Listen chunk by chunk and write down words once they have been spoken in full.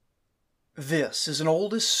This is an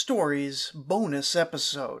Oldest Stories bonus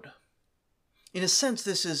episode. In a sense,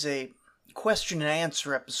 this is a question and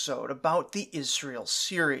answer episode about the Israel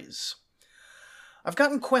series. I've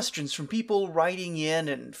gotten questions from people writing in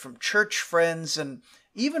and from church friends and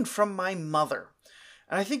even from my mother.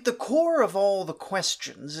 And I think the core of all the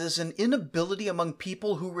questions is an inability among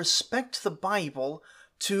people who respect the Bible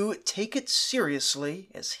to take it seriously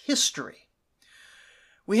as history.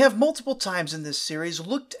 We have multiple times in this series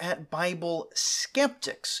looked at Bible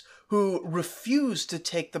skeptics who refuse to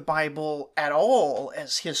take the Bible at all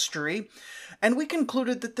as history, and we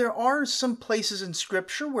concluded that there are some places in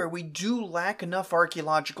Scripture where we do lack enough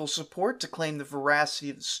archaeological support to claim the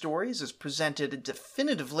veracity of the stories as presented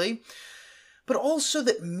definitively, but also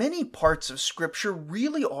that many parts of Scripture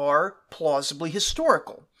really are plausibly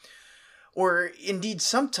historical, or indeed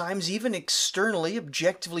sometimes even externally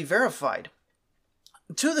objectively verified.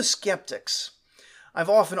 To the skeptics, I've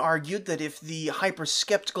often argued that if the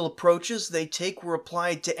hyper-skeptical approaches they take were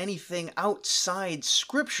applied to anything outside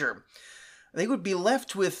Scripture, they would be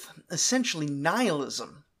left with essentially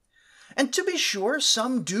nihilism. And to be sure,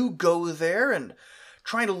 some do go there and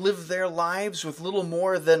try to live their lives with little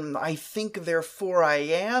more than I think therefore I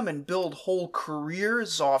am and build whole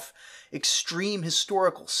careers off extreme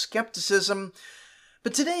historical skepticism.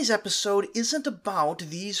 But today's episode isn't about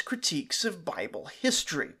these critiques of Bible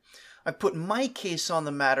history. I've put my case on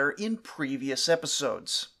the matter in previous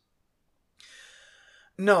episodes.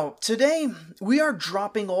 No, today we are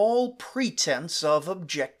dropping all pretense of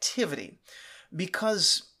objectivity,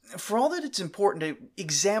 because for all that it's important to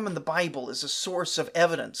examine the Bible as a source of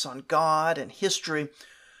evidence on God and history,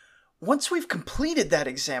 once we've completed that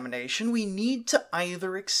examination, we need to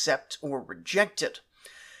either accept or reject it.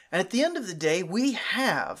 And at the end of the day, we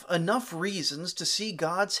have enough reasons to see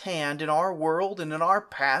God's hand in our world and in our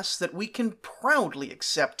past that we can proudly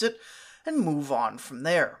accept it and move on from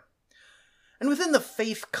there. And within the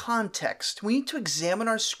faith context, we need to examine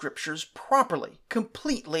our scriptures properly,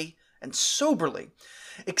 completely, and soberly,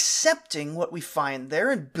 accepting what we find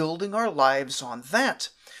there and building our lives on that,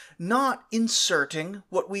 not inserting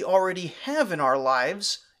what we already have in our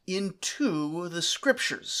lives into the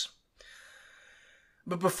scriptures.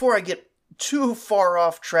 But before I get too far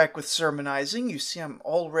off track with sermonizing, you see I'm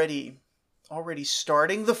already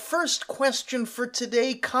starting. The first question for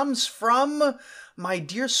today comes from my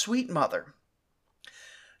dear sweet mother.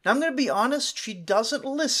 Now I'm going to be honest, she doesn't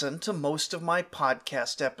listen to most of my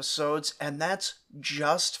podcast episodes, and that's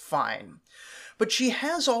just fine. But she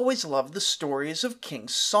has always loved the stories of King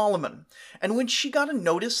Solomon, and when she got a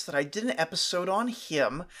notice that I did an episode on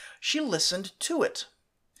him, she listened to it.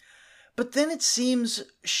 But then it seems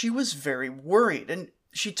she was very worried, and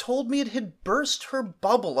she told me it had burst her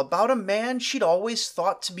bubble about a man she'd always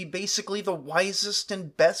thought to be basically the wisest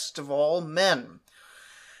and best of all men.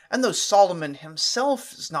 And though Solomon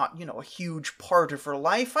himself is not, a huge part of her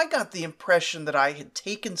life, I got the impression that I had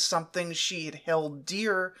taken something she had held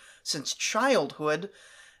dear since childhood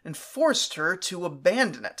and forced her to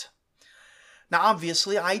abandon it. Now,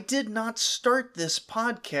 obviously, I did not start this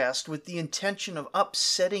podcast with the intention of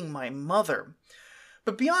upsetting my mother.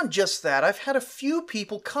 But beyond just that, I've had a few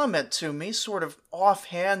people comment to me, sort of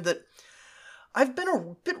offhand, that I've been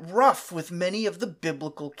a bit rough with many of the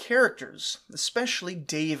biblical characters, especially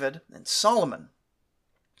David and Solomon.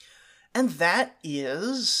 And that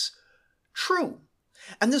is true.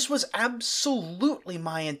 And this was absolutely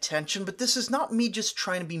my intention, but this is not me just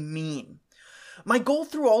trying to be mean. My goal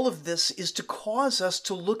through all of this is to cause us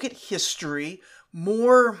to look at history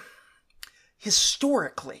more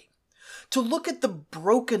historically, to look at the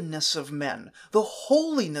brokenness of men, the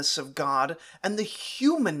holiness of God, and the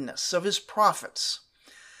humanness of his prophets.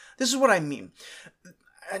 This is what I mean.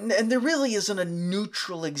 And there really isn't a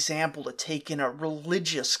neutral example to take in a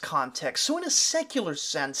religious context. So in a secular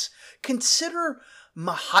sense, consider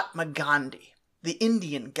Mahatma Gandhi, the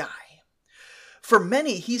Indian guy. For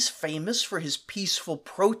many, he's famous for his peaceful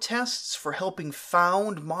protests, for helping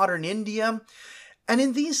found modern India, and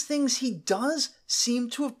in these things he does seem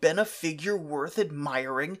to have been a figure worth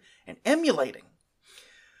admiring and emulating.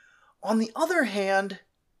 On the other hand,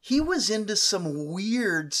 he was into some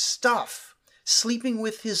weird stuff, sleeping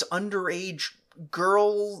with his underage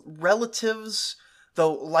girl relatives,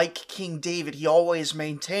 though like King David, he always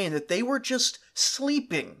maintained that they were just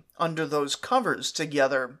sleeping under those covers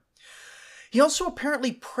together. He also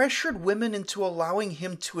apparently pressured women into allowing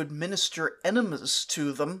him to administer enemas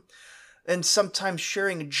to them, and sometimes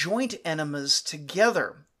sharing joint enemas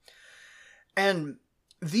together. And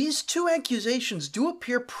these two accusations do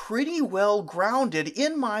appear pretty well grounded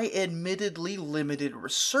in my admittedly limited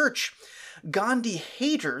research. Gandhi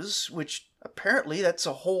haters, which apparently that's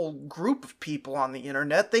a whole group of people on the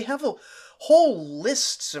internet, they have a whole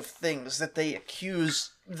lists of things that they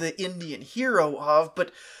accuse the Indian hero of,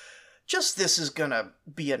 but just this is gonna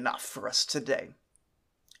be enough for us today.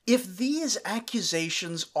 If these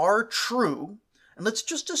accusations are true, and let's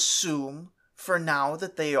just assume for now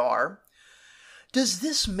that they are, does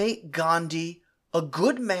this make Gandhi a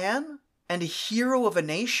good man and a hero of a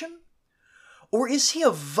nation? Or is he a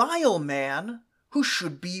vile man who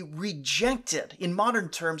should be rejected, in modern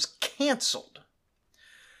terms, cancelled?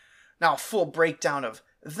 Now, a full breakdown of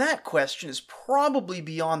that question is probably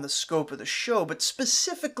beyond the scope of the show, but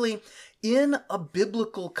specifically in a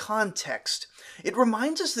biblical context, it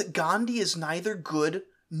reminds us that Gandhi is neither good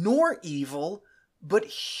nor evil, but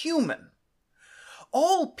human.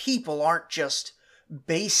 All people aren't just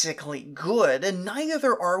basically good, and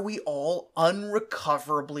neither are we all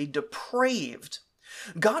unrecoverably depraved.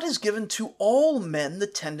 God has given to all men the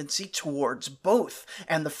tendency towards both,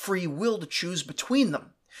 and the free will to choose between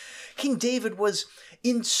them. King David was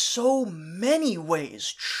in so many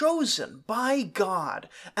ways chosen by God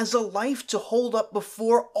as a life to hold up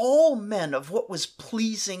before all men of what was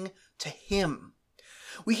pleasing to him.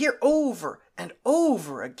 We hear over and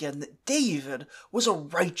over again that David was a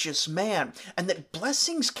righteous man, and that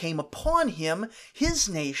blessings came upon him, his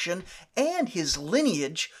nation, and his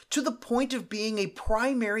lineage to the point of being a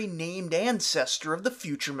primary named ancestor of the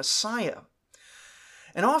future Messiah.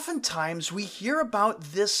 And oftentimes we hear about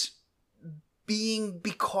this being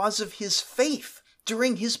because of his faith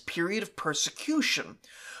during his period of persecution,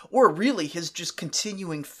 or really his just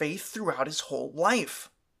continuing faith throughout his whole life.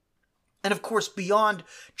 And of course, beyond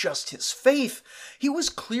just his faith, he was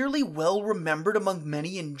clearly well remembered among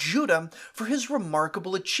many in Judah for his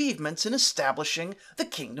remarkable achievements in establishing the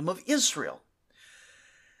kingdom of Israel.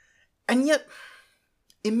 And yet,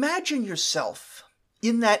 imagine yourself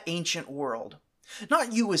in that ancient world.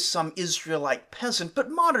 Not you as some Israelite peasant,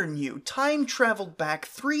 but modern you, time traveled back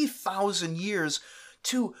 3,000 years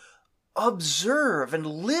to observe and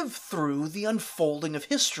live through the unfolding of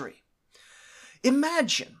history.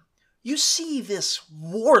 Imagine you see this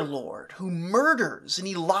warlord who murders and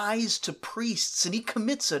he lies to priests and he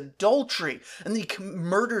commits adultery and he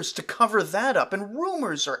murders to cover that up, and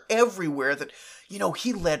rumors are everywhere that,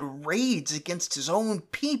 he led raids against his own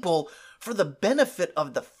people for the benefit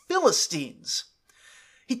of the Philistines.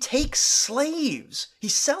 He takes slaves, he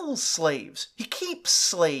sells slaves, he keeps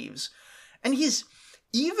slaves, and he's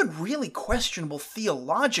even really questionable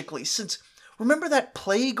theologically, since remember that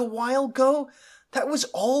plague a while ago? That was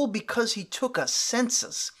all because he took a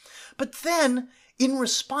census. But then, in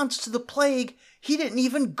response to the plague, he didn't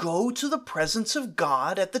even go to the presence of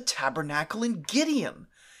God at the tabernacle in Gideon.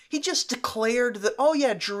 He just declared that, oh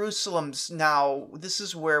yeah, Jerusalem's now, this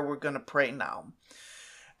is where we're going to pray now.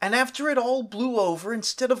 And after it all blew over,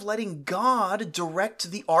 instead of letting God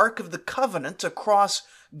direct the Ark of the Covenant across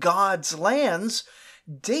God's lands,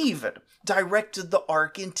 David directed the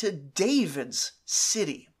Ark into David's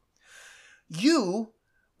city. You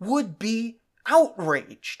would be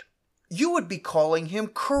outraged. You would be calling him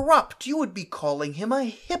corrupt. You would be calling him a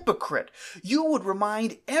hypocrite. You would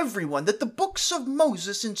remind everyone that the books of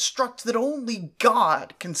Moses instruct that only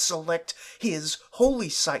God can select his holy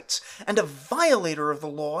sites, and a violator of the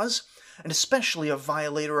laws, and especially a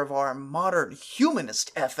violator of our modern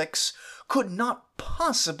humanist ethics, could not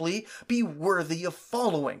possibly be worthy of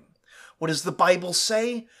following. What does the Bible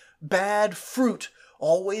say? Bad fruit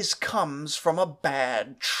always comes from a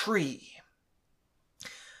bad tree.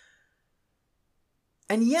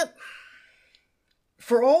 And yet,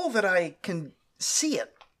 for all that I can see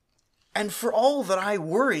it, and for all that I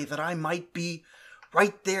worry that I might be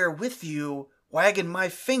right there with you, wagging my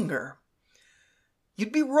finger,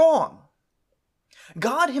 you'd be wrong.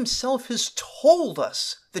 God himself has told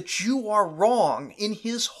us that you are wrong in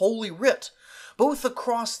his holy writ, both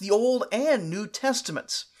across the Old and New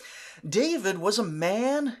Testaments. David was a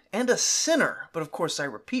man and a sinner, but of course I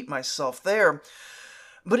repeat myself there.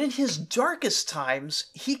 But in his darkest times,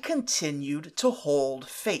 he continued to hold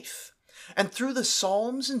faith. And through the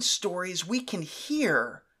Psalms and stories, we can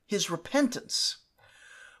hear his repentance.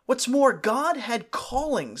 What's more, God had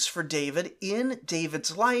callings for David in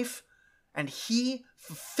David's life, and he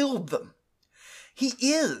fulfilled them. He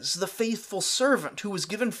is the faithful servant who was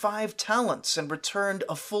given 5 talents and returned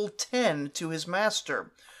a full 10 to his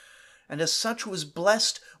master, and as such was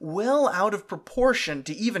blessed well out of proportion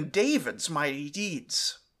to even David's mighty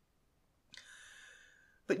deeds.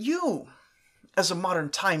 But you, as a modern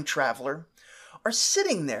time traveler, are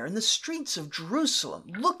sitting there in the streets of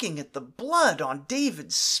Jerusalem, looking at the blood on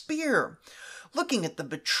David's spear, looking at the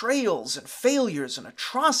betrayals and failures and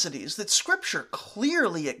atrocities that Scripture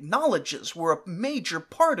clearly acknowledges were a major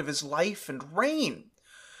part of his life and reign.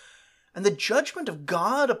 And the judgment of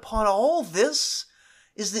God upon all this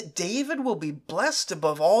is that David will be blessed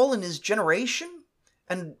above all in his generation,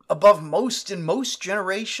 and above most in most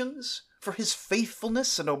generations, for his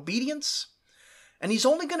faithfulness and obedience. And he's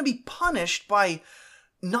only going to be punished by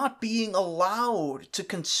not being allowed to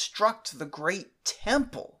construct the great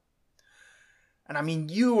temple. And I mean,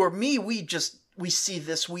 you or me, we see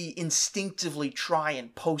this, we instinctively try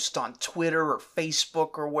and post on Twitter or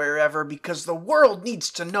Facebook or wherever because the world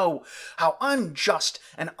needs to know how unjust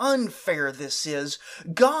and unfair this is.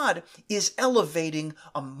 God is elevating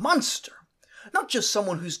a monster. Not just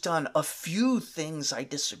someone who's done a few things I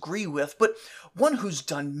disagree with, but one who's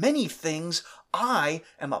done many things I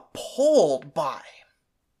am appalled by.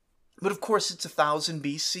 But of course, it's 1000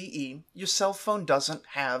 BCE. Your cell phone doesn't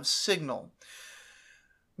have signal.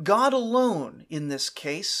 God alone, in this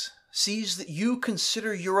case, sees that you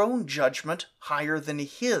consider your own judgment higher than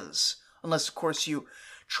his, unless, of course, you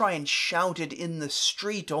try and shout it in the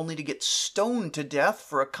street only to get stoned to death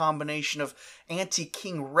for a combination of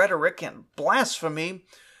anti-king rhetoric and blasphemy.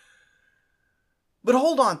 But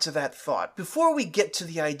hold on to that thought. Before we get to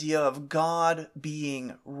the idea of God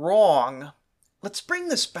being wrong, let's bring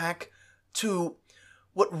this back to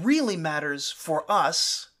what really matters for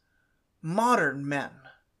us, modern men.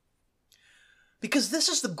 Because this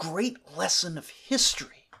is the great lesson of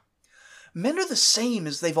history. Men are the same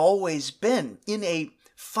as they've always been in a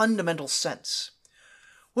fundamental sense.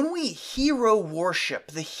 When we hero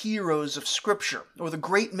worship the heroes of Scripture or the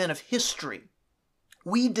great men of history,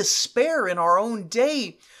 we despair in our own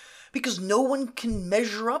day because no one can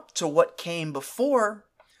measure up to what came before.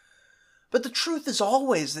 But the truth is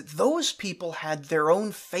always that those people had their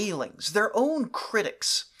own failings, their own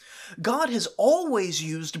critics. God has always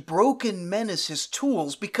used broken men as his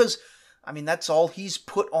tools because, that's all he's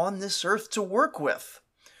put on this earth to work with.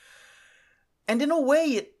 And in a way,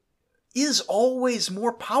 it is always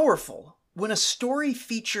more powerful when a story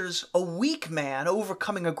features a weak man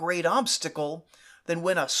overcoming a great obstacle than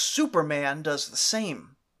when a Superman does the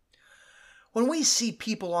same. When we see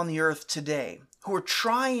people on the earth today who are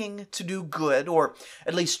trying to do good, or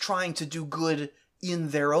at least trying to do good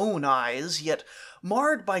in their own eyes, yet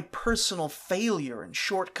marred by personal failure and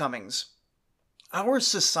shortcomings, our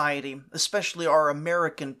society, especially our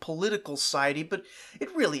American political society, but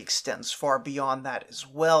it really extends far beyond that as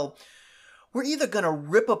well, we're either going to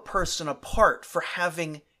rip a person apart for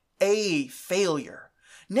having a failure,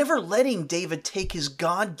 never letting David take his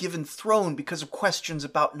God-given throne because of questions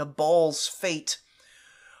about Nabal's fate,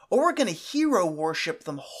 or we're going to hero worship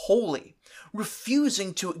them wholly,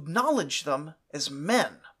 refusing to acknowledge them as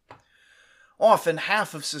men. Often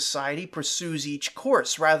half of society pursues each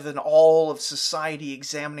course rather than all of society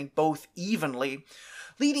examining both evenly,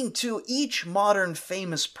 leading to each modern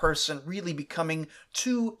famous person really becoming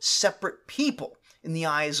two separate people in the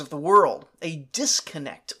eyes of the world, a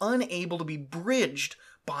disconnect unable to be bridged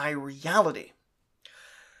by reality.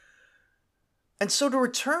 And so to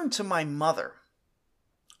return to my mother,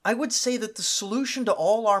 I would say that the solution to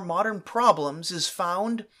all our modern problems is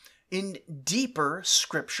found in deeper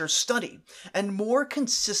Scripture study and more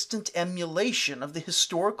consistent emulation of the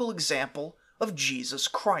historical example of Jesus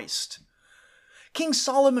Christ. King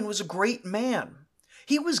Solomon was a great man.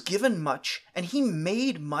 He was given much, and he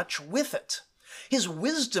made much with it. His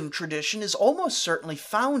wisdom tradition is almost certainly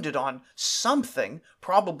founded on something,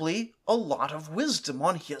 probably a lot of wisdom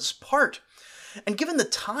on his part. And given the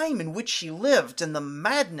time in which he lived and the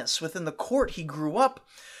madness within the court he grew up,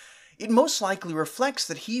 it most likely reflects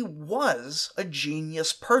that he was a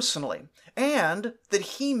genius personally, and that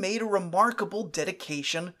he made a remarkable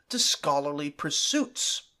dedication to scholarly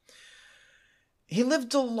pursuits. He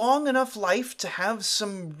lived a long enough life to have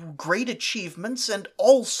some great achievements and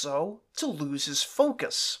also to lose his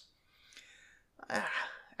focus.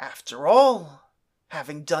 After all,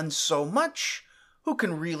 having done so much, who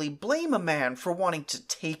can really blame a man for wanting to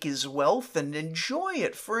take his wealth and enjoy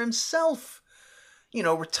it for himself?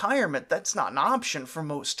 Retirement, that's not an option for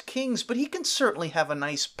most kings, but he can certainly have a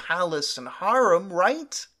nice palace and harem,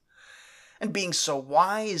 right? And being so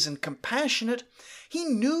wise and compassionate, he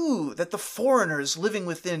knew that the foreigners living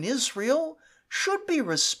within Israel should be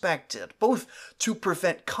respected, both to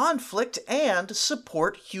prevent conflict and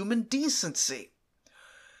support human decency.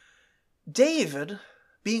 David,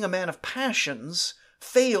 being a man of passions,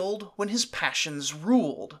 failed when his passions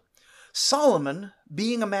ruled. Solomon,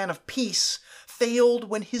 being a man of peace, failed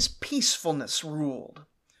when his peacefulness ruled.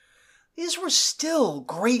 these were still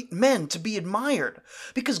great men to be admired,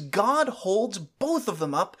 because God holds both of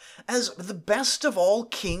them up as the best of all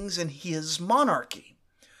kings in his monarchy.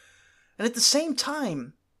 And at the same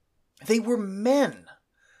time, they were men.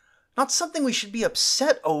 Not something we should be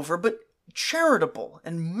upset over, but charitable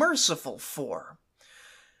and merciful for.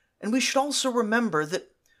 And we should also remember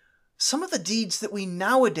that some of the deeds that we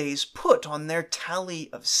nowadays put on their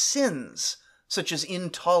tally of sins, such as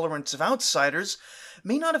intolerance of outsiders,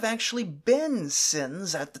 may not have actually been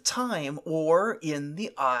sins at the time or in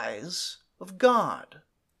the eyes of God.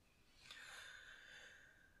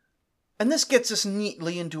 And this gets us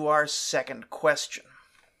neatly into our second question.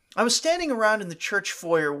 I was standing around in the church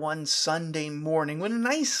foyer one Sunday morning when a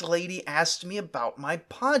nice lady asked me about my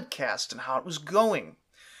podcast and how it was going.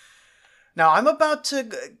 Now, I'm about to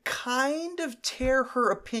kind of tear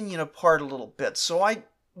her opinion apart a little bit, so I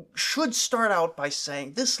should start out by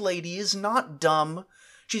saying this lady is not dumb,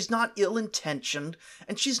 she's not ill-intentioned,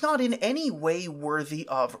 and she's not in any way worthy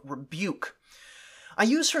of rebuke. I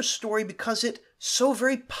use her story because it so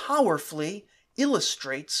very powerfully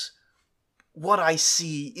illustrates what I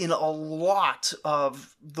see in a lot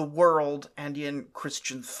of the world and in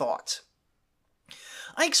Christian thought.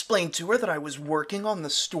 I explained to her that I was working on the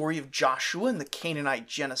story of Joshua and the Canaanite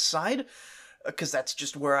genocide, because that's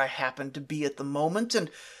just where I happened to be at the moment, and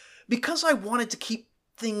because I wanted to keep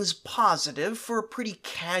things positive for a pretty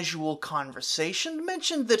casual conversation,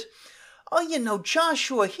 mentioned that,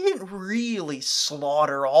 Joshua, he didn't really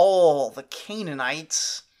slaughter all the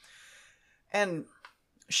Canaanites. And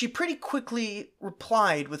she pretty quickly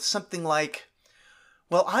replied with something like,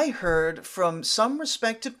 well, I heard from some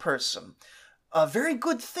respected person a very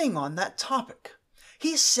good thing on that topic.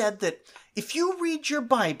 He said that if you read your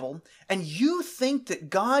Bible and you think that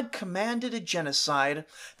God commanded a genocide,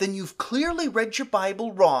 then you've clearly read your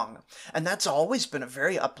Bible wrong. And that's always been a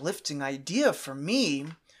very uplifting idea for me.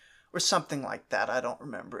 Or something like that. I don't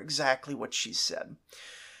remember exactly what she said.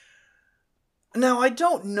 Now, I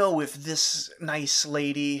don't know if this nice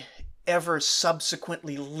lady ever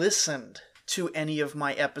subsequently listened to any of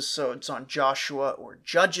my episodes on Joshua or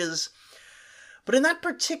Judges, but in that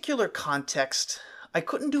particular context, I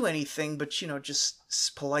couldn't do anything but,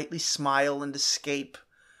 just politely smile and escape.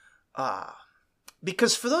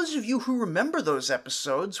 Because for those of you who remember those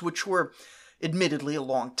episodes, which were admittedly a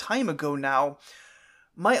long time ago now,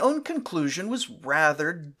 my own conclusion was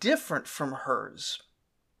rather different from hers.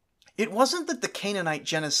 It wasn't that the Canaanite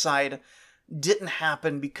genocide didn't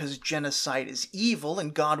happen because genocide is evil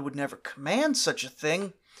and God would never command such a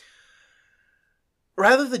thing.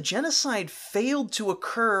 Rather, the genocide failed to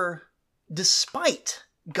occur despite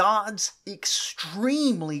God's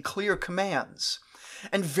extremely clear commands.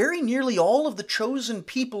 And very nearly all of the chosen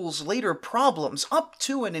people's later problems, up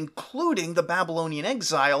to and including the Babylonian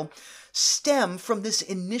exile, stem from this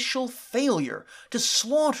initial failure to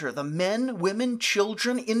slaughter the men, women,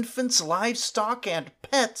 children, infants, livestock, and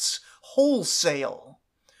pets wholesale.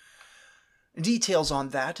 Details on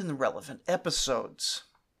that in the relevant episodes.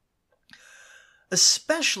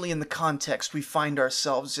 Especially in the context we find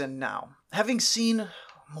ourselves in now, having seen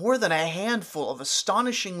more than a handful of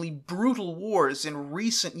astonishingly brutal wars in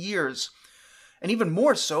recent years, and even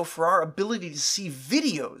more so for our ability to see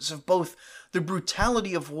videos of both the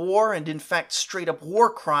brutality of war and in fact straight-up war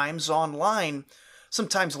crimes online,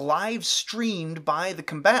 sometimes live streamed by the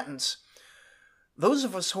combatants. Those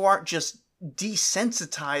of us who aren't just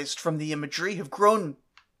desensitized from the imagery have grown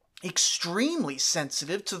extremely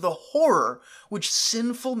sensitive to the horror which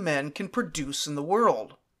sinful men can produce in the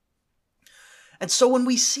world. And so when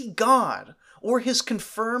we see God, or his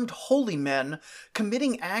confirmed holy men,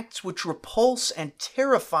 committing acts which repulse and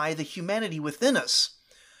terrify the humanity within us,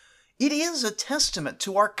 it is a testament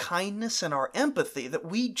to our kindness and our empathy that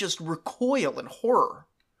we just recoil in horror.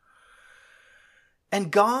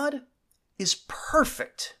 And God is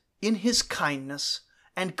perfect in his kindness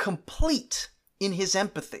and complete in his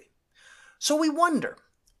empathy. So we wonder,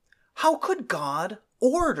 how could God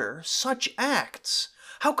order such acts?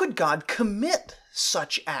 How could God commit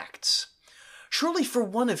such acts? Surely for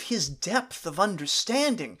one of his depth of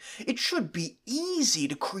understanding, it should be easy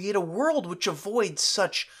to create a world which avoids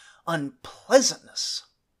such unpleasantness.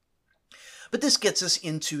 But this gets us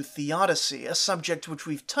into theodicy, a subject which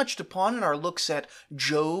we've touched upon in our looks at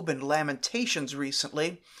Job and Lamentations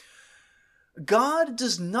recently. God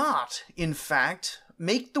does not, in fact,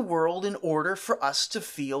 make the world in order for us to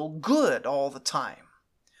feel good all the time.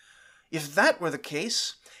 If that were the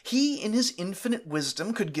case, he, in his infinite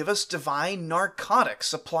wisdom, could give us divine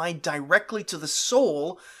narcotics applied directly to the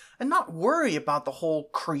soul and not worry about the whole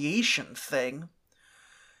creation thing.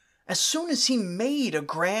 As soon as he made a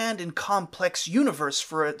grand and complex universe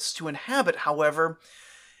for us to inhabit, however,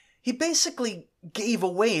 he basically gave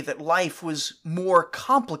away that life was more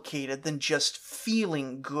complicated than just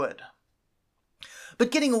feeling good.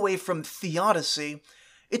 But getting away from theodicy,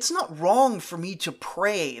 it's not wrong for me to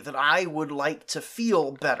pray that I would like to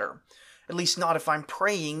feel better, at least not if I'm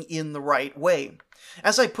praying in the right way.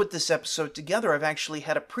 As I put this episode together, I've actually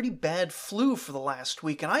had a pretty bad flu for the last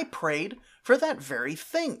week, and I prayed for that very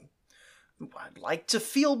thing. I'd like to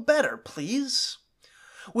feel better, please.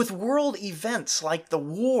 With world events like the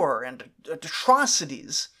war and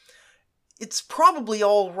atrocities, it's probably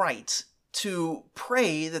all right to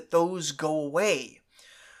pray that those go away.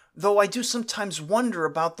 Though I do sometimes wonder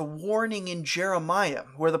about the warning in Jeremiah,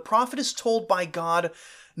 where the prophet is told by God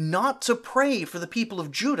not to pray for the people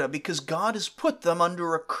of Judah because God has put them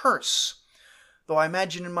under a curse. Though I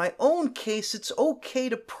imagine in my own case it's okay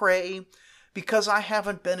to pray because I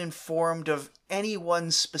haven't been informed of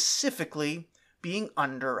anyone specifically being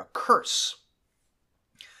under a curse.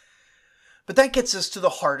 But that gets us to the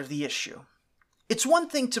heart of the issue. It's one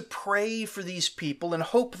thing to pray for these people and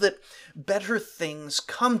hope that better things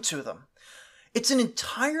come to them. It's an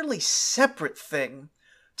entirely separate thing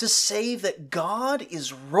to say that God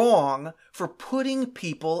is wrong for putting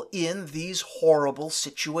people in these horrible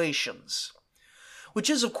situations. Which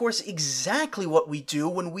is, of course, exactly what we do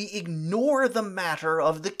when we ignore the matter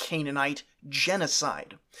of the Canaanite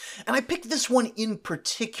genocide. And I picked this one in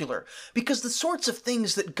particular because the sorts of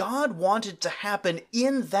things that God wanted to happen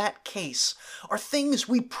in that case are things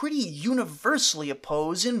we pretty universally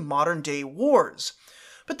oppose in modern-day wars.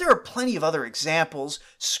 But there are plenty of other examples,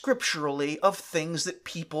 scripturally, of things that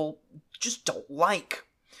people just don't like.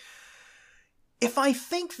 If I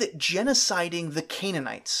think that genociding the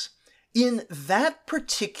Canaanites in that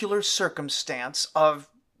particular circumstance of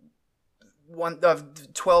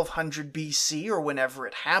 1200 BC or whenever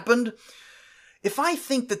it happened, if I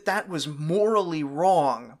think that that was morally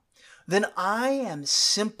wrong, then I am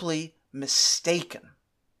simply mistaken.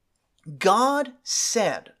 God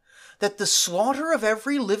said that the slaughter of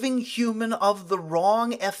every living human of the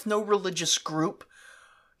wrong ethno-religious group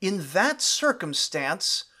in that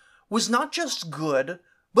circumstance was not just good,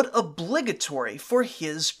 but obligatory for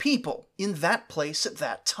his people in that place at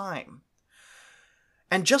that time.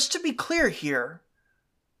 And just to be clear here,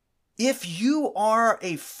 if you are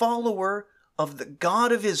a follower of the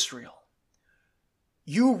God of Israel,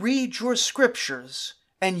 you read your scriptures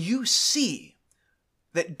and you see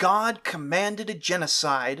that God commanded a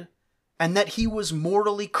genocide and that he was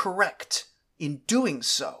morally correct in doing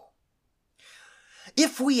so.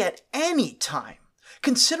 If we at any time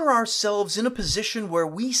consider ourselves in a position where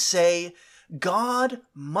we say, God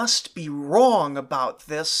must be wrong about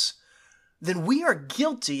this, then we are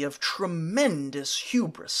guilty of tremendous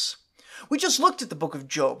hubris. We just looked at the book of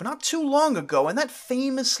Job not too long ago, and that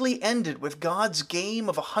famously ended with God's game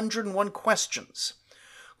of 101 questions.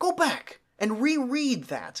 Go back and reread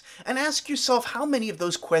that, and ask yourself how many of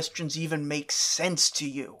those questions even make sense to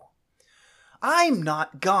you. I'm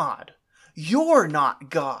not God. You're not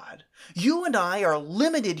God. You and I are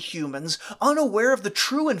limited humans, unaware of the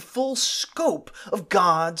true and full scope of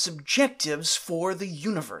God's objectives for the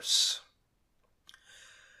universe.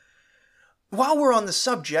 While we're on the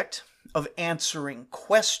subject of answering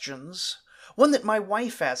questions, one that my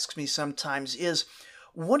wife asks me sometimes is,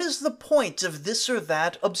 what is the point of this or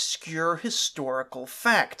that obscure historical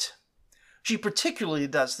fact? She particularly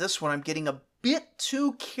does this when I'm getting a bit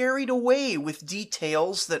too carried away with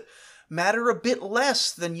details that matter a bit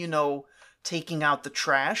less than, taking out the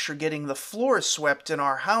trash or getting the floor swept in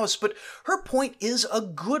our house, but her point is a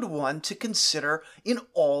good one to consider in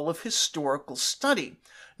all of historical study,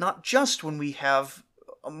 not just when we have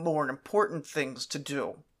more important things to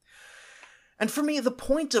do. And for me, the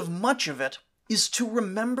point of much of it is to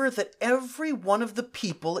remember that every one of the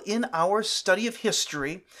people in our study of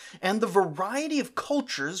history and the variety of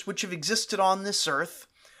cultures which have existed on this earth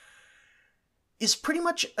is pretty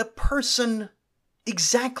much a person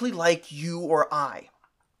exactly like you or I.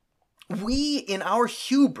 We, in our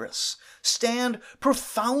hubris, stand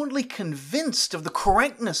profoundly convinced of the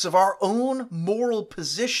correctness of our own moral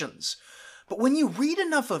positions. But when you read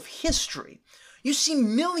enough of history, you see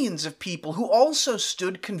millions of people who also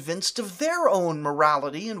stood convinced of their own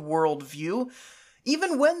morality and worldview,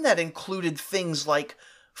 even when that included things like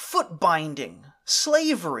foot binding,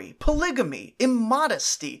 slavery, polygamy,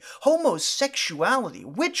 immodesty, homosexuality,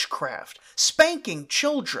 witchcraft, spanking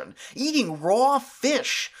children, eating raw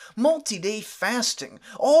fish, multi-day fasting,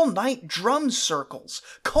 all-night drum circles,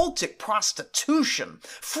 cultic prostitution,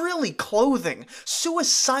 frilly clothing,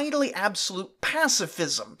 suicidally absolute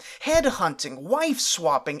pacifism, headhunting,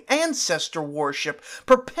 wife-swapping, ancestor worship,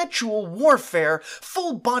 perpetual warfare,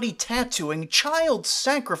 full-body tattooing, child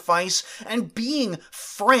sacrifice, and being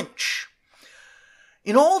French.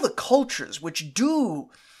 In all the cultures which do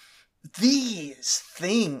these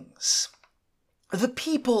things, the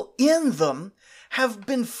people in them have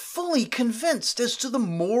been fully convinced as to the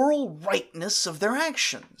moral rightness of their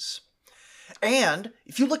actions. And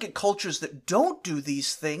if you look at cultures that don't do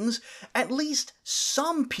these things, at least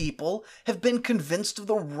some people have been convinced of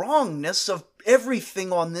the wrongness of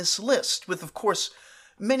everything on this list, with, of course,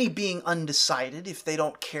 many being undecided if they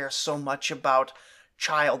don't care so much about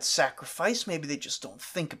child sacrifice. Maybe they just don't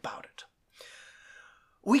think about it.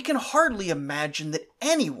 We can hardly imagine that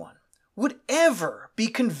anyone would ever be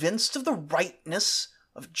convinced of the rightness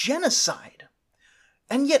of genocide.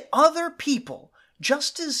 And yet other people,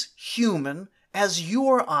 just as human as you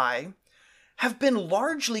or I, have been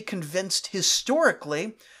largely convinced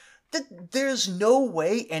historically that there's no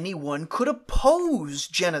way anyone could oppose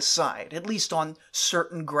genocide, at least on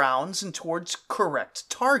certain grounds and towards correct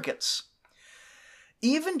targets.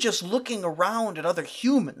 Even just looking around at other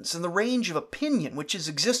humans and the range of opinion which has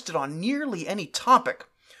existed on nearly any topic,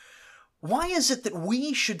 why is it that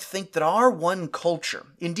we should think that our one culture,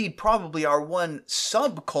 indeed probably our one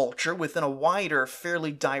subculture within a wider,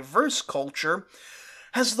 fairly diverse culture,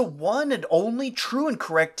 has the one and only true and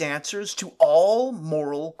correct answers to all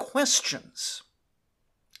moral questions?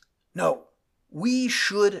 No, we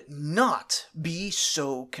should not be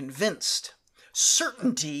so convinced.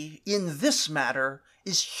 Certainty in this matter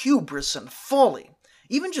is hubris and folly,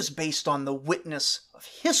 even just based on the witness of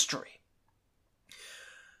history.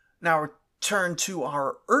 Now return to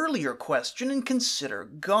our earlier question and consider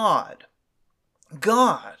God.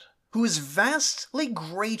 God, who is vastly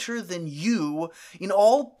greater than you in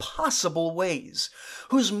all possible ways,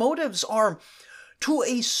 whose motives are to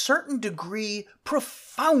a certain degree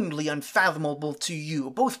profoundly unfathomable to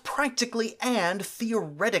you, both practically and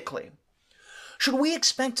theoretically. Should we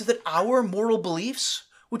expect that our moral beliefs,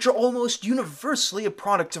 which are almost universally a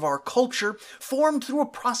product of our culture, formed through a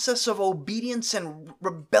process of obedience and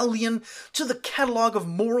rebellion to the catalog of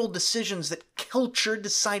moral decisions that culture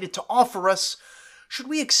decided to offer us, should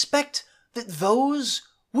we expect that those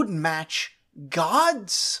would match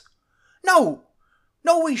God's? No,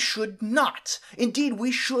 we should not. Indeed,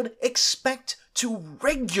 we should expect to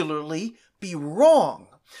regularly be wrong.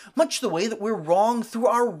 Much the way that we're wrong through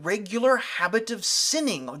our regular habit of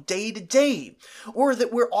sinning day to day, or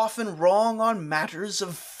that we're often wrong on matters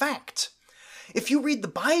of fact. If you read the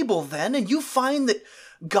Bible then, and you find that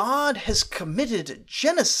God has committed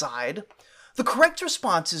genocide, the correct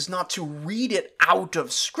response is not to read it out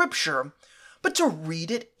of Scripture, but to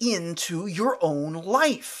read it into your own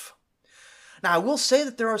life. Now, I will say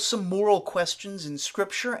that there are some moral questions in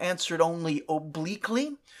Scripture answered only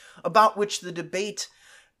obliquely, about which the debate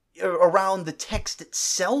around the text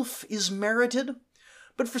itself is merited,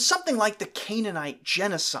 but for something like the Canaanite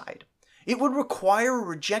genocide, it would require a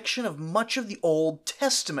rejection of much of the Old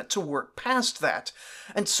Testament to work past that,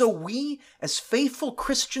 and so we, as faithful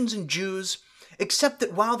Christians and Jews, accept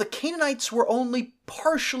that while the Canaanites were only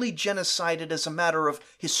partially genocided as a matter of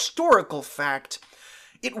historical fact,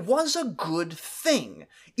 it was a good thing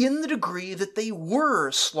in the degree that they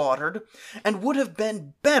were slaughtered, and would have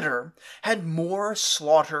been better had more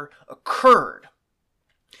slaughter occurred.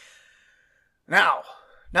 Now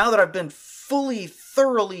that I've been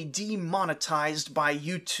thoroughly demonetized by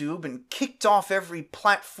YouTube and kicked off every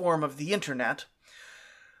platform of the internet,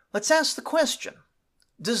 let's ask the question,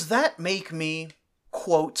 does that make me,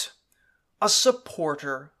 quote, a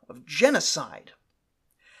supporter of genocide?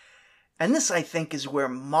 And this, I think, is where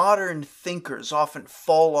modern thinkers often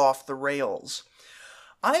fall off the rails.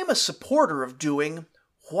 I am a supporter of doing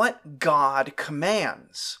what God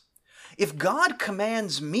commands. If God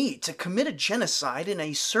commands me to commit a genocide in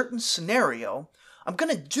a certain scenario, I'm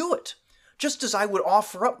going to do it, just as I would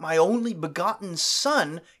offer up my only begotten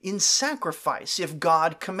son in sacrifice if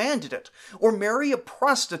God commanded it, or marry a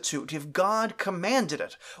prostitute if God commanded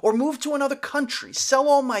it, or move to another country, sell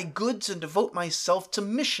all my goods and devote myself to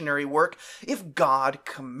missionary work if God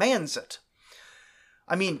commands it.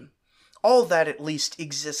 I mean, all that at least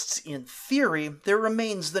exists in theory. There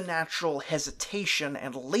remains the natural hesitation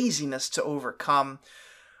and laziness to overcome.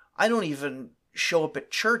 I don't even show up at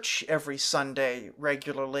church every Sunday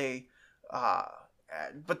regularly.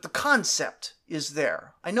 But the concept is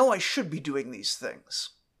there. I know I should be doing these things.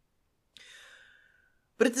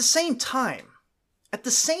 But at the same time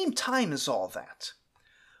as all that,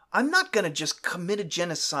 I'm not going to just commit a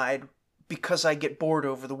genocide because I get bored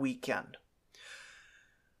over the weekend.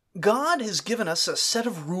 God has given us a set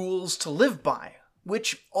of rules to live by,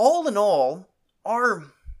 which all in all are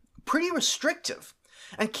pretty restrictive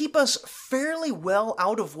and keep us fairly well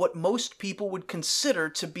out of what most people would consider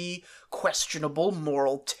to be questionable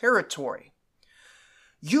moral territory.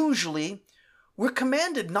 Usually, we're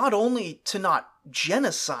commanded not only to not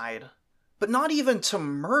genocide, but not even to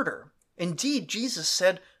murder. Indeed, Jesus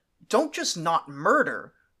said, don't just not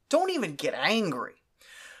murder, don't even get angry.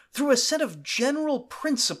 Through a set of general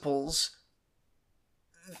principles,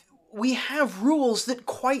 we have rules that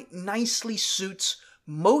quite nicely suits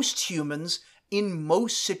most humans in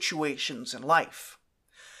most situations in life.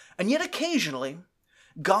 And yet occasionally,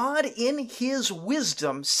 God in His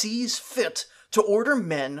wisdom sees fit to order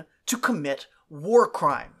men to commit war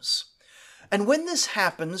crimes. And when this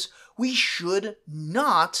happens, we should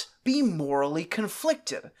not be morally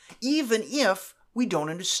conflicted, even if we don't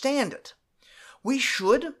understand it. We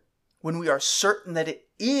should, when we are certain that it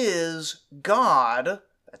is God,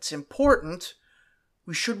 that's important,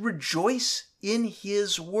 we should rejoice in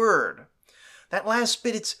His word. That last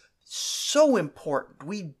bit, it's so important.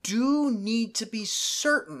 We do need to be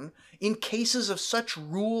certain in cases of such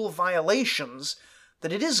rule violations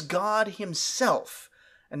that it is God Himself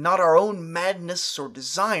and not our own madness or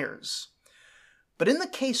desires. But in the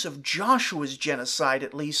case of Joshua's genocide,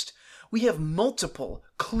 at least, we have multiple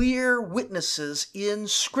clear witnesses in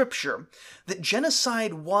Scripture that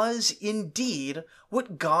genocide was indeed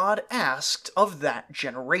what God asked of that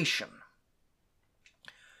generation.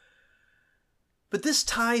 But this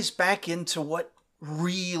ties back into what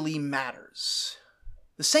really matters.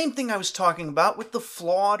 The same thing I was talking about with the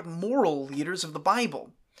flawed moral leaders of the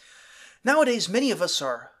Bible. Nowadays, many of us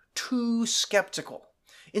are too skeptical,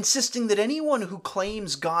 insisting that anyone who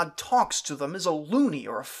claims God talks to them is a loony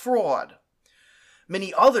or a fraud.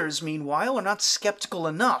 Many others, meanwhile, are not skeptical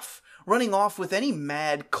enough, running off with any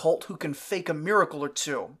mad cult who can fake a miracle or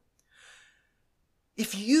two.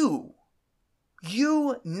 If you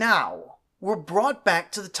now were brought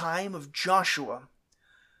back to the time of Joshua,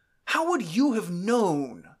 how would you have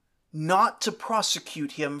known not to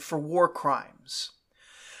prosecute him for war crimes?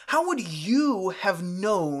 How would you have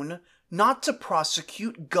known not to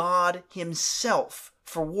prosecute God Himself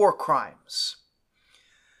for war crimes?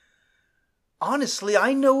 Honestly,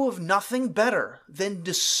 I know of nothing better than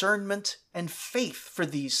discernment and faith for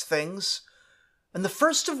these things, and the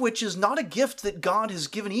first of which is not a gift that God has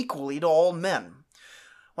given equally to all men,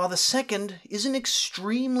 while the second is an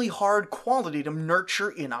extremely hard quality to nurture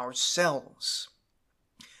in ourselves.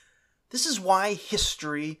 This is why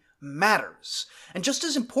history matters, and just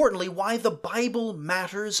as importantly, why the Bible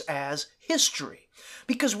matters as history,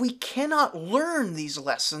 because we cannot learn these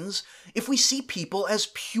lessons if we see people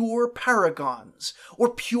as pure paragons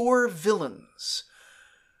or pure villains.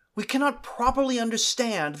 We cannot properly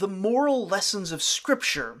understand the moral lessons of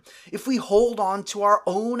Scripture if we hold on to our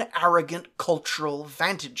own arrogant cultural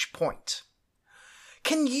vantage point.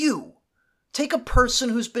 Can you take a person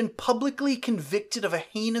who's been publicly convicted of a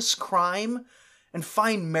heinous crime and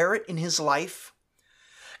find merit in his life?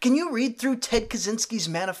 Can you read through Ted Kaczynski's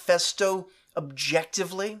manifesto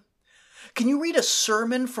objectively? Can you read a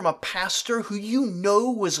sermon from a pastor who you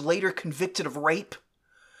know was later convicted of rape?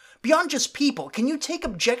 Beyond just people, can you take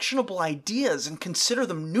objectionable ideas and consider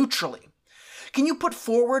them neutrally? Can you put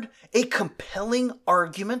forward a compelling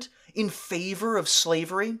argument in favor of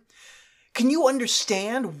slavery? Can you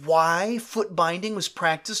understand why foot binding was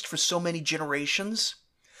practiced for so many generations?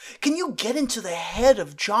 Can you get into the head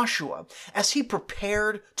of Joshua as he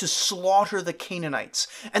prepared to slaughter the Canaanites,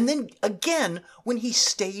 and then again when he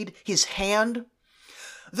stayed his hand?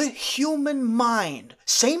 The human mind,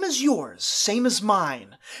 same as yours, same as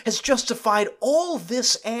mine, has justified all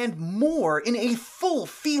this and more in a full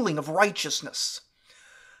feeling of righteousness.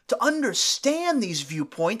 To understand these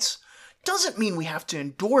viewpoints doesn't mean we have to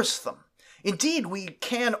endorse them. Indeed, we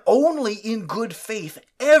can only in good faith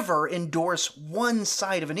ever endorse one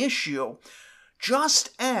side of an issue, just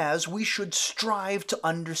as we should strive to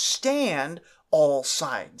understand all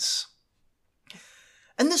sides.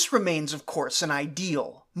 And this remains, of course, an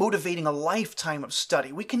ideal, motivating a lifetime of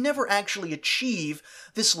study. We can never actually achieve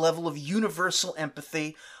this level of universal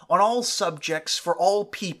empathy on all subjects for all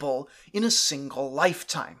people in a single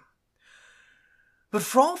lifetime. But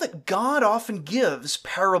for all that God often gives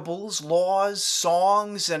parables, laws,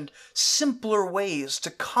 songs, and simpler ways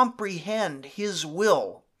to comprehend His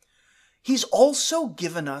will, He's also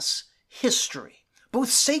given us history, both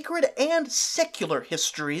sacred and secular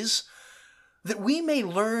histories, that we may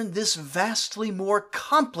learn this vastly more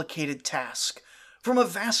complicated task from a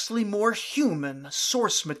vastly more human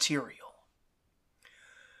source material.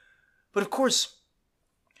 But of course,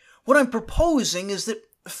 what I'm proposing is that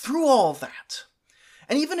through all that,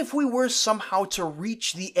 and even if we were somehow to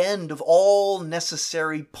reach the end of all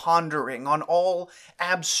necessary pondering on all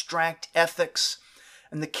abstract ethics,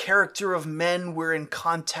 and the character of men we're in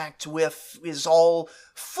contact with is all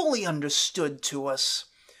fully understood to us,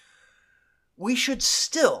 we should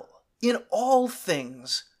still, in all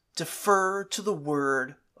things, defer to the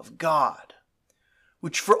Word of God,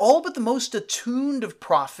 which for all but the most attuned of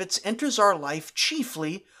prophets enters our life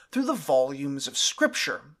chiefly through the volumes of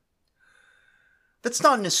Scripture. That's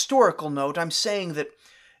not an historical note. I'm saying that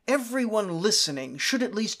everyone listening should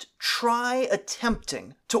at least try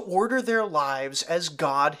attempting to order their lives as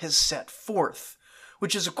God has set forth,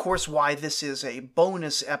 which is of course why this is a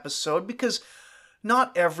bonus episode, because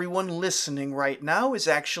not everyone listening right now is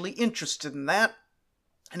actually interested in that,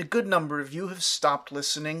 and a good number of you have stopped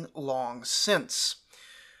listening long since.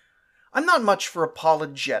 I'm not much for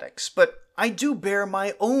apologetics, but I do bear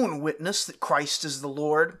my own witness that Christ is the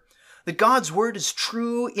Lord, that God's word is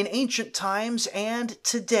true in ancient times and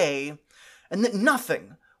today, and that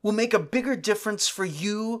nothing will make a bigger difference for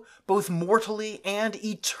you, both mortally and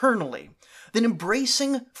eternally, than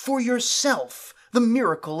embracing for yourself the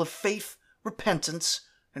miracle of faith, repentance,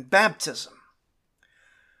 and baptism.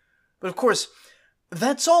 But of course,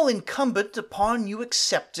 that's all incumbent upon you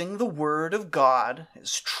accepting the Word of God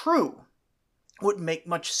as true. It wouldn't make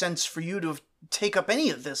much sense for you to take up any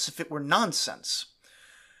of this if it were nonsense.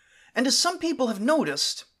 And as some people have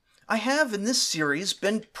noticed, I have in this series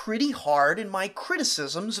been pretty hard in my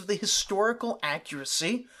criticisms of the historical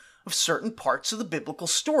accuracy of certain parts of the biblical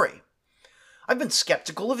story. I've been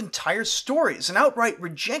skeptical of entire stories and outright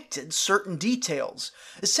rejected certain details,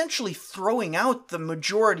 essentially throwing out the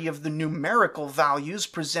majority of the numerical values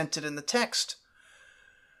presented in the text.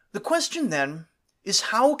 The question then is,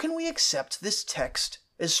 how can we accept this text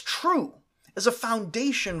as true, as a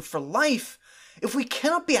foundation for life, if we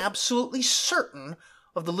cannot be absolutely certain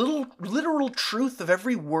of the literal truth of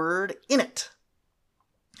every word in it?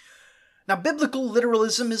 Now, biblical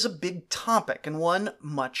literalism is a big topic and one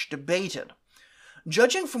much debated.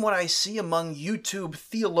 Judging from what I see among YouTube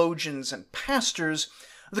theologians and pastors,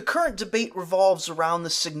 the current debate revolves around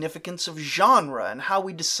the significance of genre and how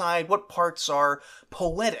we decide what parts are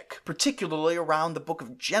poetic, particularly around the book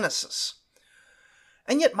of Genesis.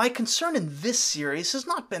 And yet my concern in this series has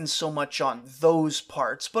not been so much on those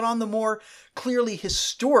parts, but on the more clearly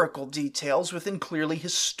historical details within clearly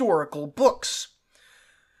historical books.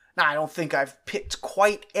 Now, I don't think I've picked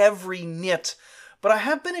quite every nit, but I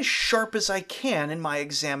have been as sharp as I can in my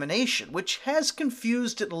examination, which has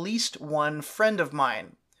confused at least one friend of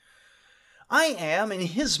mine. I am, in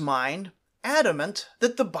his mind, adamant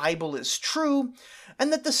that the Bible is true,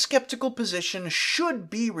 and that the skeptical position should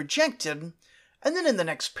be rejected, and then in the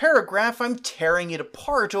next paragraph I'm tearing it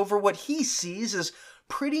apart over what he sees as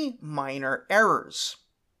pretty minor errors.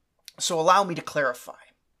 So allow me to clarify.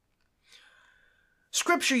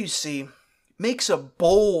 Scripture, you see, makes a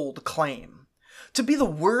bold claim to be the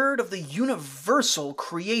word of the universal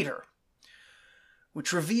Creator,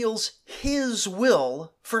 which reveals His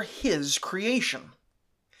will for His creation.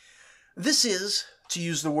 This is, to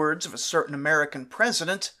use the words of a certain American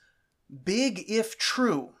president, big if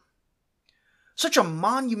true. Such a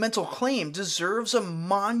monumental claim deserves a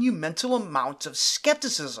monumental amount of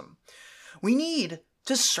skepticism. We need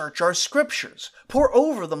to search our scriptures, pore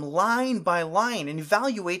over them line by line, and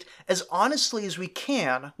evaluate as honestly as we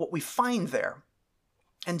can what we find there.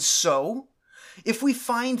 And so, if we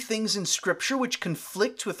find things in Scripture which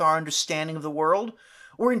conflict with our understanding of the world,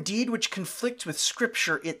 or indeed which conflict with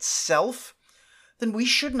Scripture itself, then we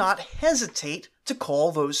should not hesitate to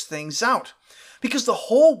call those things out, because the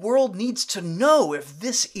whole world needs to know if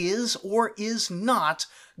this is or is not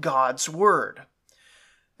God's Word.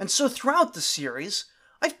 And so throughout the series,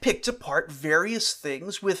 I've picked apart various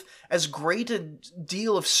things with as great a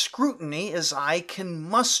deal of scrutiny as I can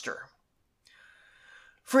muster.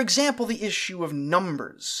 For example, the issue of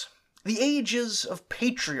numbers, the ages of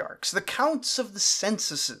patriarchs, the counts of the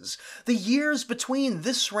censuses, the years between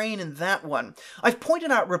this reign and that one. I've pointed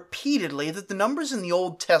out repeatedly that the numbers in the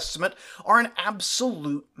Old Testament are an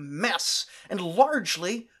absolute mess and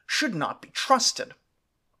largely should not be trusted.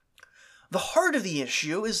 The heart of the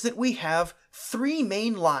issue is that we have three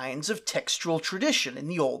main lines of textual tradition in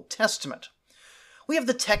the Old Testament. We have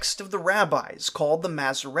the text of the rabbis, called the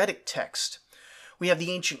Masoretic text, We have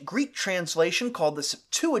the ancient Greek translation called the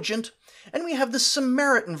Septuagint, and we have the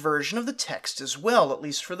Samaritan version of the text as well, at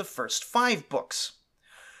least for the first 5 books.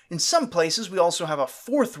 In some places, we also have a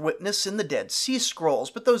 4th witness in the Dead Sea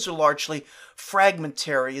Scrolls, but those are largely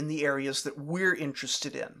fragmentary in the areas that we're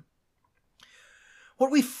interested in.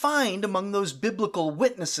 What we find among those biblical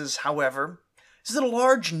witnesses, however, is that a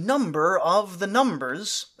large number of the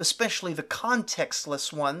numbers, especially the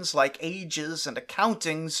contextless ones like ages and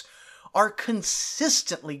accountings, are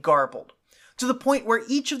consistently garbled, to the point where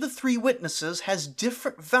each of the 3 witnesses has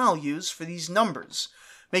different values for these numbers,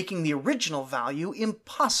 making the original value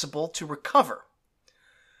impossible to recover.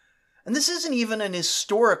 And this isn't even an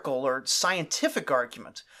historical or scientific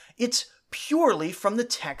argument. It's purely from the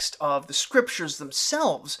text of the scriptures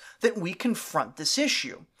themselves that we confront this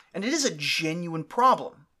issue, and it is a genuine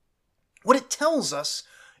problem. What it tells us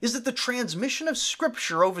is that the transmission of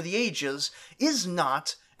scripture over the ages is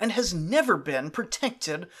not and has never been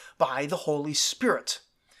protected by the Holy Spirit.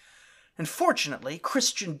 And fortunately,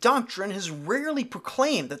 Christian doctrine has rarely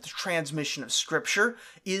proclaimed that the transmission of Scripture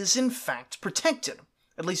is in fact protected.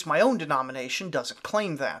 At least my own denomination doesn't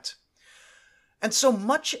claim that. And so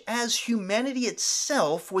much as humanity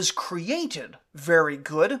itself was created very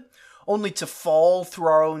good, only to fall through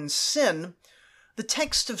our own sin, the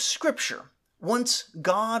text of Scripture, once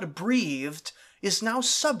God-breathed, is now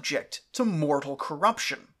subject to mortal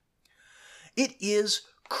corruption. It is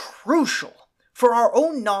crucial for our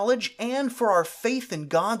own knowledge and for our faith in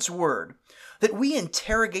God's Word, that we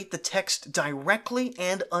interrogate the text directly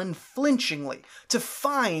and unflinchingly to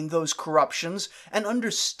find those corruptions and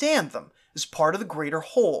understand them as part of the greater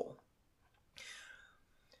whole.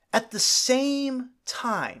 At the same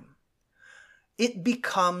time, it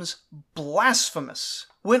becomes blasphemous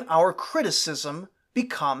when our criticism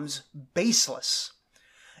becomes baseless.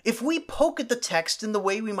 If we poke at the text in the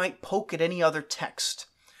way we might poke at any other text,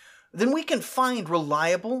 then we can find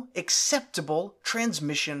reliable, acceptable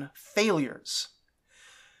transmission failures.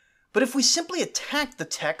 But if we simply attack the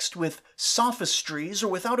text with sophistries or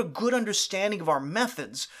without a good understanding of our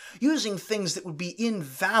methods, using things that would be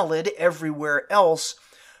invalid everywhere else,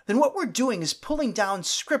 then what we're doing is pulling down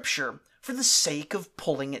Scripture for the sake of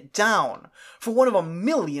pulling it down, for one of a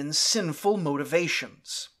million sinful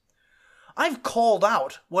motivations. I've called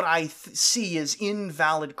out what I see as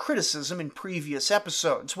invalid criticism in previous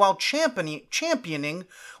episodes, while championing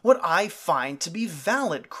what I find to be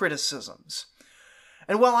valid criticisms.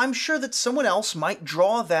 And while I'm sure that someone else might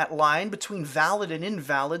draw that line between valid and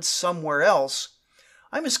invalid somewhere else,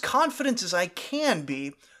 I'm as confident as I can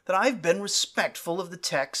be that I've been respectful of the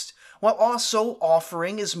text, while also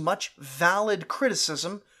offering as much valid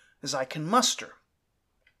criticism as I can muster.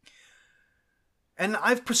 And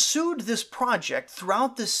I've pursued this project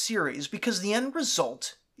throughout this series because the end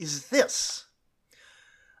result is this.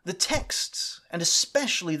 The texts, and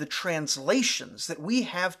especially the translations that we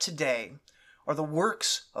have today, are the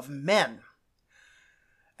works of men.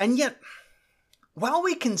 And yet, while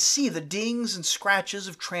we can see the dings and scratches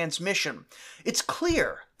of transmission, it's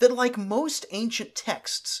clear that like most ancient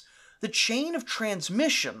texts, the chain of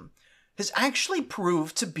transmission has actually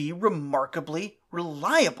proved to be remarkably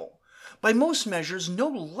reliable. By most measures, no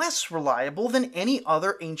less reliable than any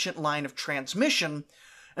other ancient line of transmission,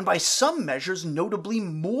 and by some measures, notably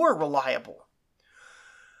more reliable.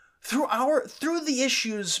 Through the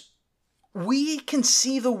issues, we can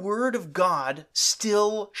see the Word of God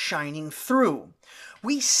still shining through.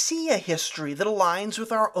 We see a history that aligns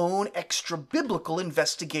with our own extra-biblical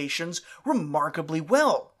investigations remarkably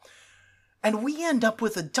well. And we end up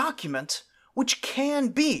with a document which can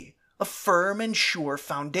be a firm and sure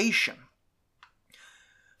foundation.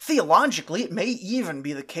 Theologically, it may even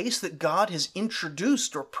be the case that God has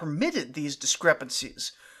introduced or permitted these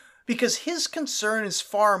discrepancies, because His concern is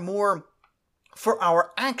far more for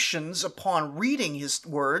our actions upon reading His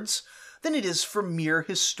words than it is for mere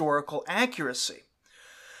historical accuracy.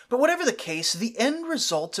 But whatever the case, the end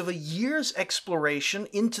result of a year's exploration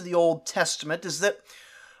into the Old Testament is that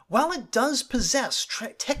while it does possess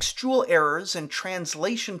textual errors and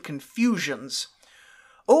translation confusions,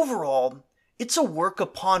 overall, it's a work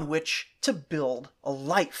upon which to build a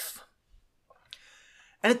life.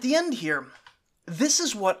 And at the end here, this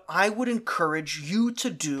is what I would encourage you to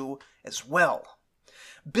do as well.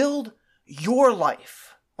 Build your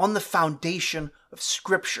life on the foundation of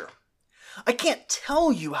Scripture. I can't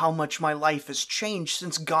tell you how much my life has changed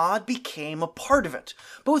since God became a part of it,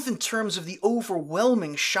 both in terms of the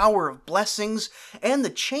overwhelming shower of blessings and the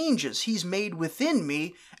changes He's made within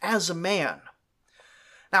me as a man.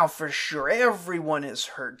 Now, for sure, everyone has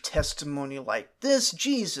heard testimony like this.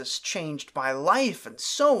 Jesus changed my life, and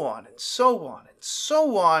so on, and so on, and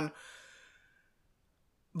so on.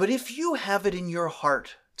 But if you have it in your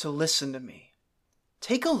heart to listen to me,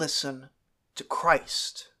 take a listen to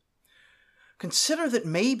Christ. Consider that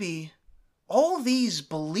maybe all these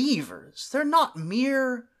believers, they're not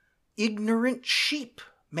mere ignorant sheep,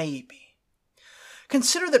 maybe.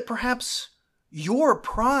 Consider that perhaps your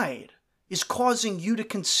pride is causing you to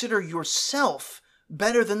consider yourself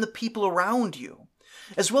better than the people around you,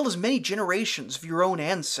 as well as many generations of your own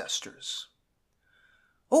ancestors.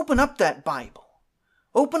 Open up that Bible.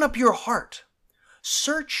 Open up your heart.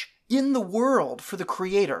 Search in the world for the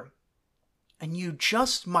Creator, and you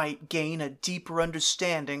just might gain a deeper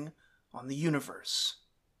understanding on the universe.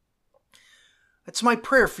 That's my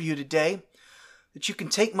prayer for you today, that you can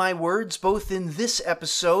take my words both in this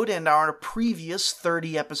episode and our previous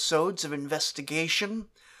 30 episodes of investigation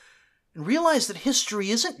and realize that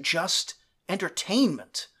history isn't just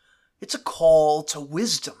entertainment. It's a call to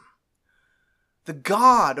wisdom. The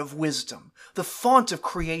God of wisdom, the font of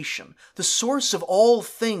creation, the source of all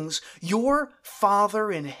things, your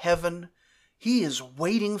Father in heaven, He is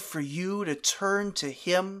waiting for you to turn to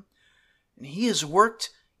Him, and He has worked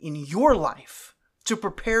in your life to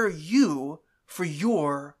prepare you for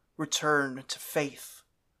your return to faith.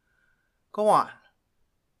 Go on.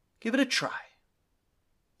 Give it a try.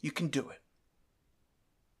 You can do it.